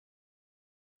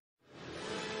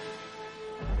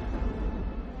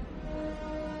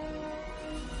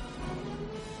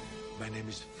name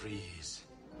is Freeze.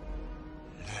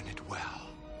 Learn it well,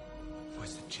 for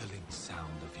it's the chilling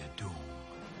sound of your doom.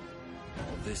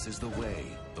 This is the way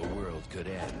the world could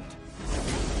end.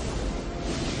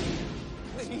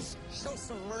 Please, show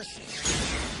some mercy.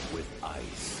 With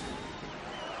ice.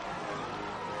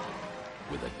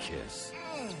 With a kiss.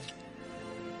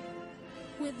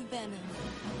 With venom.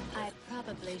 I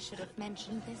probably should have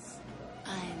mentioned this.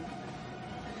 I'm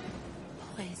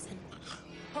poison.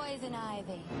 Poison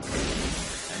ivy.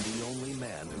 And the only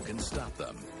man who can stop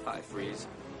them. Hi, Freeze.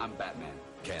 I'm Batman.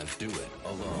 Can't do it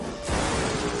alone.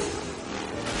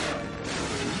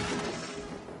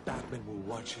 Batman will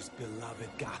watch his beloved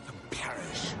Gotham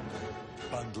perish.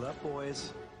 Bundle up,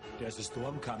 boys. There's a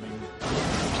storm coming.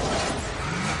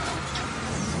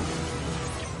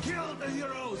 Kill the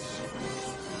heroes!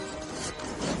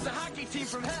 It's the hockey team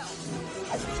from hell.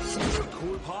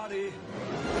 Cool party.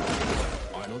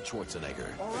 Arnold Schwarzenegger.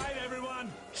 All right,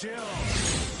 everyone, chill.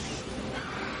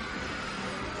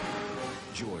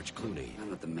 George Clooney. I'm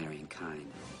not the marrying kind.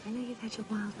 I know you've had your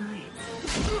wild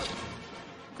nights.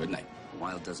 Good night.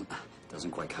 Wild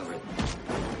doesn't quite cover it.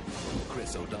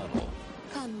 Chris O'Donnell.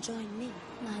 Come join me.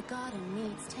 My garden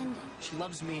needs tending. She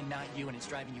loves me and not you, and it's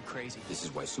driving you crazy. This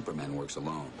is why Superman works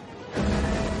alone.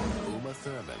 Uma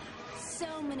Thurman.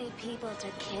 So many people to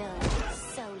kill,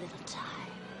 so little time.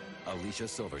 Alicia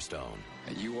Silverstone.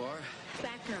 And you are?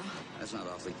 Batgirl. That's not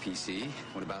awfully PC.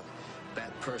 What about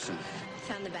Bat Person?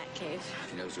 Found the Batcave.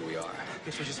 She knows who we are.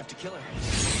 Guess we'll just have to kill her.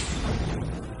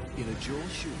 In a Joel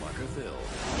Schumacher film.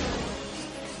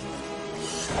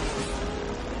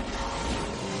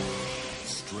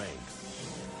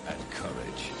 Strength and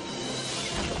courage.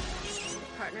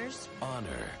 Partners?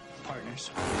 Honor Partners.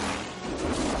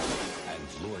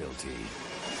 and loyalty.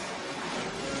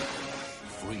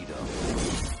 Freedom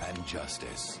and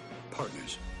justice.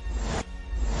 Partners.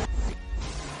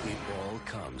 It all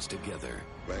comes together.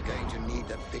 We're going to need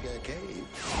a bigger cave.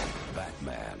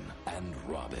 Batman and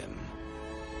Robin.